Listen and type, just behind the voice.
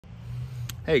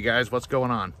Hey guys, what's going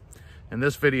on? In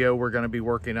this video, we're going to be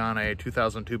working on a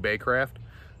 2002 Baycraft.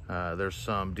 There's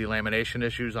some delamination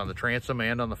issues on the transom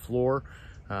and on the floor.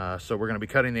 So we're going to be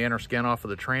cutting the inner skin off of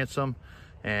the transom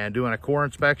and doing a core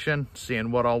inspection,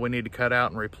 seeing what all we need to cut out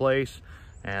and replace,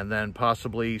 and then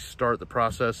possibly start the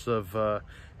process of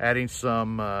adding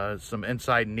some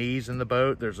inside knees in the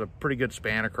boat. There's a pretty good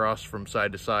span across from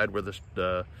side to side where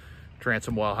the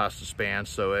transom well has to span,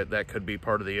 so that could be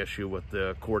part of the issue with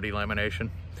the core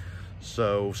delamination.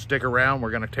 So stick around,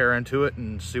 we're going to tear into it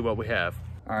and see what we have.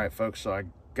 All right folks, so I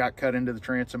got cut into the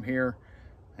transom here,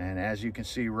 and as you can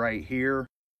see right here,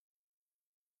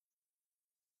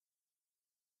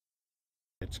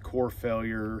 it's core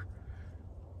failure,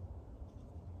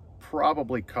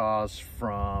 probably caused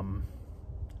from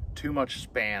too much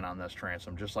span on this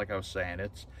transom. Just like I was saying,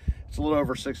 it's a little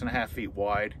over 6.5 feet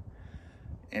wide,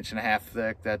 1.5 inches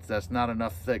thick. That's not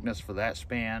enough thickness for that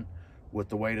span with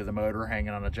the weight of the motor hanging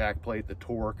on a jack plate, the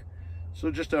torque.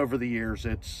 So just over the years,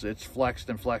 it's flexed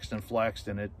and flexed and flexed,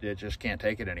 and it just can't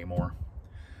take it anymore.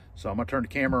 So I'm gonna turn the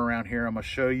camera around here. I'm gonna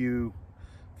show you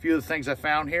a few of the things I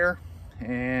found here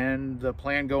and the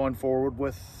plan going forward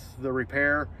with the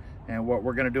repair and what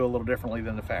we're gonna do a little differently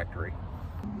than the factory.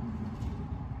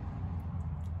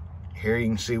 Here you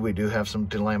can see we do have some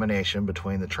delamination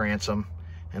between the transom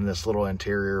and this little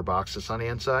interior box that's on the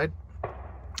inside.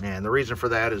 And the reason for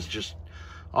that is just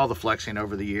all the flexing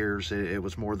over the years. It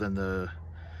was more than the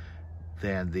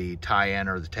tie-in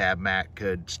or the tab mat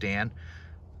could stand.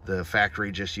 The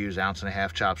factory just used 1.5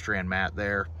 ounce chop strand mat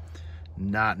there.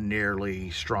 Not nearly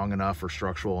strong enough or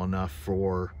structural enough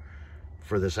for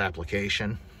this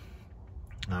application.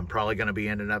 I'm probably going to be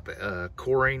ending up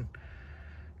coring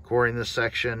this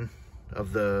section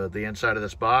of the inside of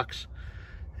this box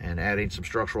and adding some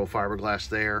structural fiberglass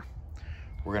there.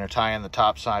 We're going to tie in the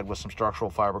top side with some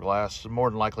structural fiberglass, more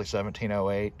than likely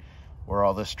 1708, where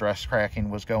all this stress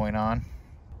cracking was going on.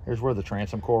 Here's where the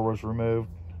transom core was removed.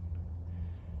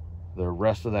 The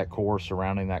rest of that core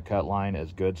surrounding that cut line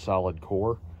is good solid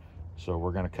core. So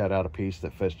we're going to cut out a piece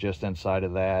that fits just inside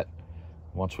of that.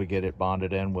 Once we get it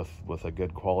bonded in with a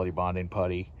good quality bonding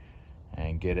putty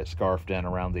and get it scarfed in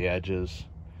around the edges,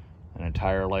 an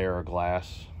entire layer of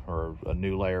glass or a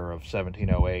new layer of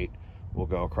 1708 will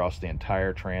go across the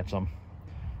entire transom,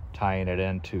 tying it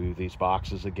into these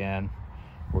boxes again.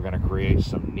 We're going to create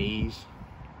some knees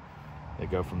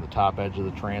that go from the top edge of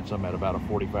the transom at about a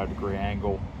 45-degree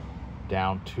angle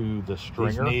down to the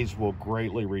stringer. These knees will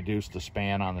greatly reduce the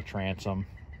span on the transom,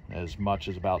 as much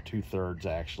as about 2/3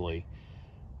 actually,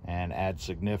 and add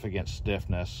significant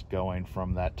stiffness going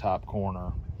from that top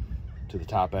corner to the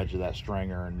top edge of that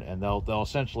stringer, and they'll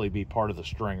essentially be part of the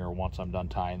stringer once I'm done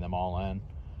tying them all in.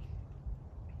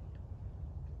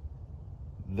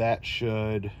 That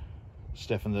should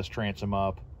stiffen this transom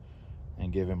up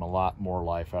and give him a lot more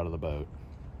life out of the boat.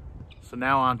 So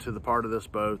now on to the part of this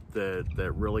boat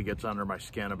that really gets under my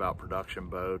skin about production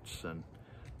boats, and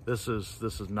this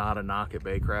is not a knock at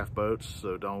Baycraft boats,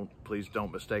 so please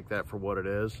don't mistake that for what it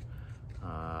is.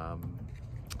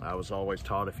 I was always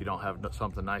taught if you don't have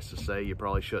something nice to say, you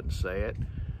probably shouldn't say it.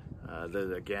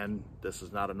 Again, this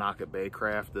is not a knock at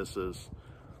Baycraft. This is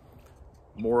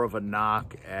more of a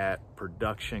knock at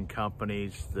production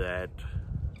companies that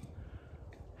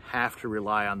have to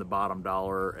rely on the bottom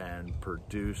dollar and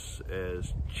produce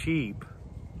as cheaply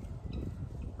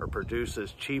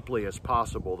as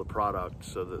possible the product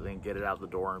so that they can get it out the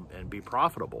door and be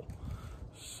profitable.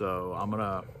 So I'm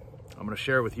gonna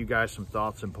share with you guys some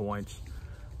thoughts and points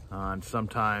on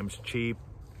sometimes cheap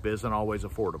isn't always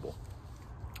affordable.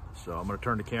 So I'm gonna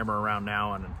turn the camera around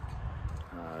now and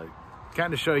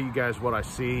kind of show you guys what I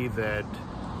see that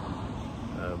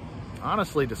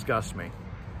honestly disgusts me,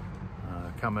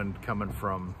 coming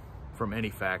from any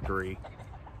factory,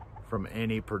 from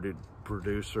any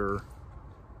producer.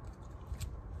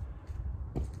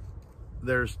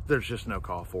 There's just no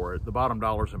call for it. The bottom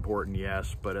dollar is important,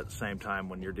 yes, but at the same time,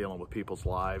 when you're dealing with people's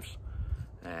lives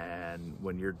and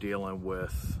when you're dealing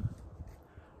with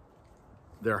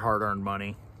their hard-earned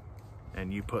money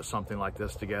and you put something like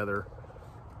this together,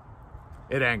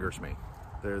 it angers me.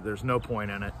 There's no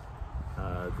point in it.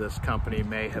 This company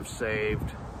may have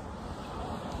saved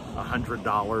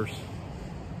 $100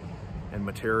 in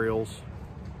materials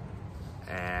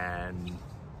and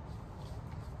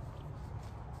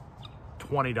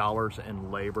 $20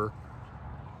 in labor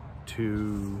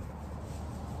to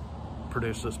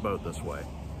produce this boat this way.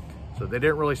 So they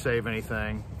didn't really save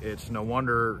anything. It's no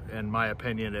wonder, in my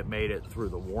opinion, it made it through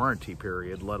the warranty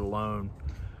period, let alone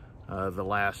the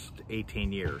last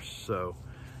 18 years. So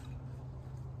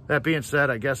that being said,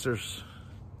 I guess there's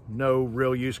No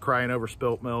real use crying over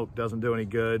spilt milk, doesn't do any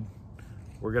good.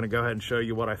 We're gonna go ahead and show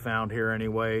you what I found here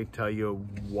anyway, tell you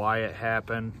why it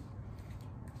happened,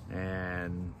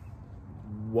 and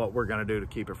what we're gonna do to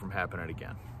keep it from happening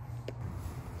again.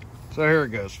 So here it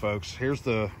goes, folks. Here's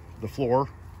the floor.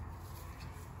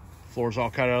 Floor's all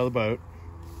cut out of the boat.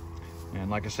 And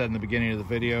like I said in the beginning of the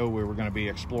video, we were gonna be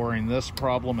exploring this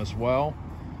problem as well.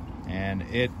 And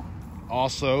it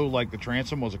also, like the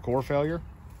transom, was a core failure.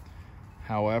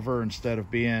 However, instead of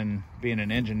being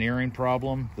an engineering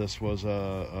problem, this was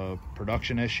a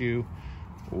production issue,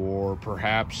 or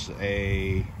perhaps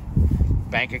a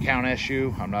bank account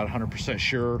issue. I'm not 100%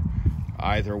 sure.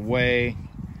 Either way,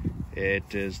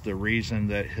 it is the reason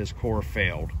that his core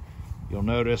failed. You'll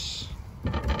notice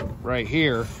right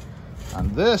here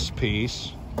on this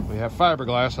piece, we have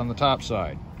fiberglass on the top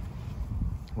side.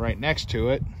 Right next to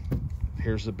it,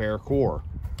 here's the bare core.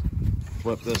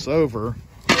 Flip this over.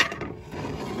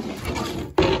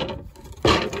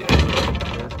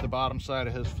 There's the bottom side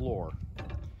of his floor.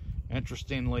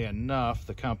 Interestingly enough,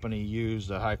 the company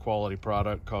used a high quality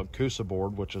product called Cusa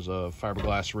board, which is a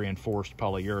fiberglass reinforced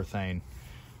polyurethane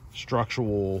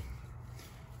structural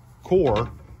core.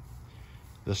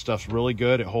 This stuff's really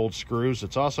good. It holds screws.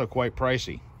 It's also quite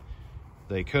pricey.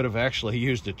 They could have actually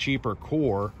used a cheaper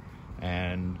core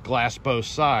and glassed both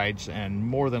sides, and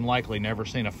more than likely never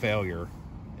seen a failure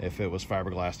if it was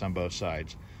fiberglassed on both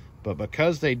sides. But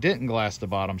because they didn't glass the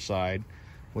bottom side,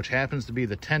 which happens to be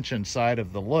the tension side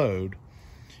of the load,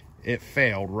 it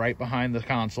failed right behind the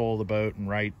console of the boat and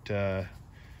right to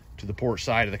the port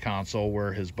side of the console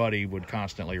where his buddy would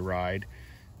constantly ride.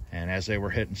 And as they were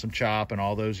hitting some chop and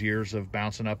all those years of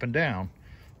bouncing up and down,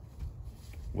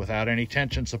 without any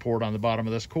tension support on the bottom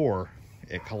of this core,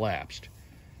 it collapsed.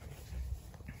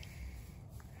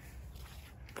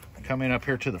 Coming up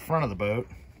here to the front of the boat,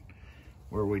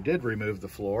 where we did remove the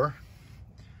floor,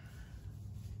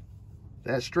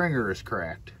 that stringer is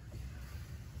cracked.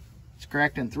 It's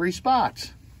cracked in 3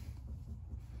 spots.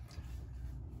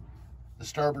 The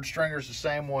starboard stringer is the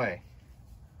same way.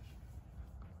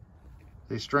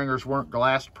 These stringers weren't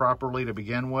glassed properly to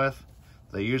begin with.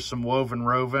 They used some woven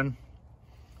roving,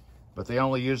 but they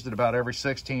only used it about every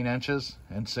 16 inches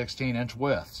and 16-inch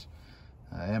widths.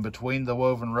 In between the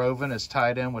woven roving is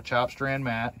tied in with chop strand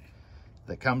mat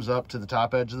that comes up to the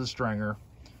top edge of the stringer.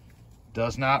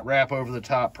 Does not wrap over the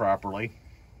top properly.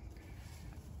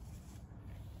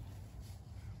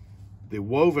 The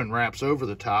woven wraps over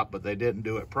the top, but they didn't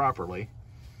do it properly.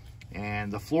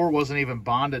 And the floor wasn't even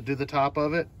bonded to the top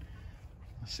of it.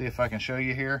 Let's see if I can show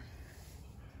you here.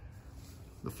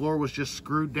 The floor was just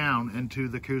screwed down into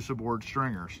the Cusa board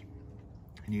stringers.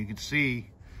 And you can see,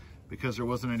 because there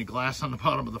wasn't any glass on the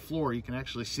bottom of the floor, you can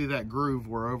actually see that groove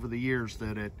where over the years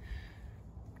that it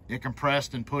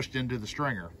compressed and pushed into the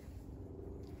stringer.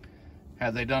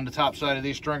 Had they done the top side of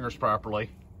these stringers properly,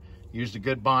 used a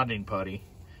good bonding putty,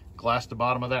 glassed the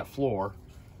bottom of that floor,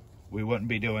 we wouldn't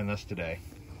be doing this today.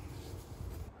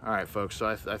 All right, folks, so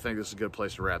I think this is a good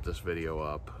place to wrap this video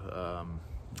up.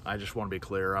 I just want to be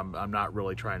clear, I'm not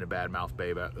really trying to badmouth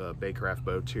Baycraft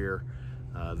boats here.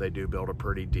 They do build a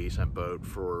pretty decent boat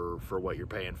for what you're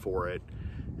paying for it.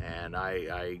 And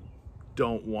I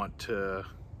don't want to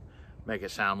make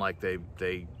it sound like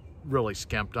they really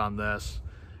skimped on this.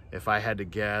 If I had to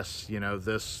guess, you know,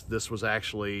 this was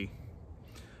actually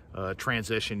a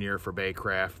transition year for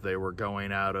Baycraft. They were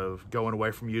going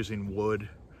away from using wood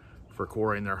for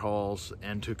coring their hulls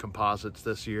into composites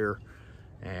this year.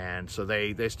 And so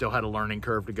they still had a learning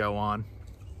curve to go on.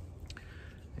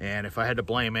 And if I had to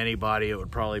blame anybody, it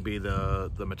would probably be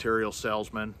the material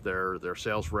salesman, their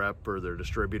sales rep or their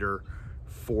distributor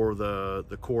for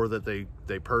the core that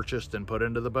they purchased and put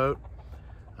into the boat.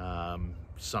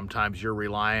 Sometimes you're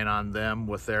relying on them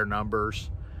with their numbers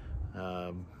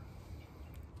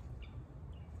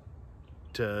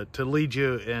to lead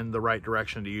you in the right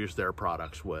direction to use their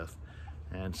products with.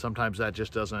 And sometimes that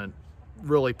just doesn't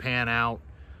really pan out.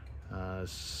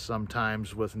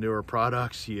 Sometimes with newer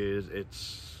products,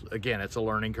 it's a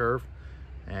learning curve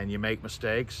and you make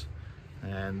mistakes.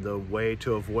 And the way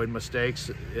to avoid mistakes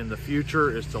in the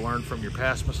future is to learn from your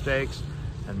past mistakes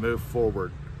and move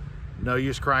forward. No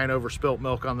use crying over spilt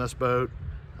milk on this boat.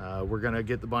 We're gonna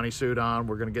get the bunny suit on,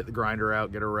 we're gonna get the grinder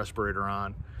out, get our respirator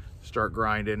on, start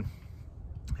grinding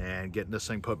and getting this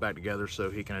thing put back together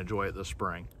so he can enjoy it this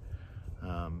spring.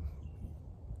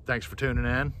 Thanks for tuning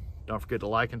in. Don't forget to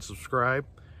like and subscribe.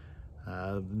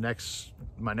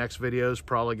 My next video is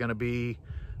probably going to be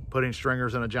putting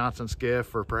stringers in a Johnson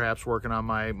skiff, or perhaps working on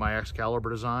my Excalibur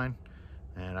design.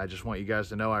 And I just want you guys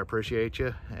to know I appreciate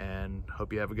you and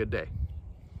hope you have a good day.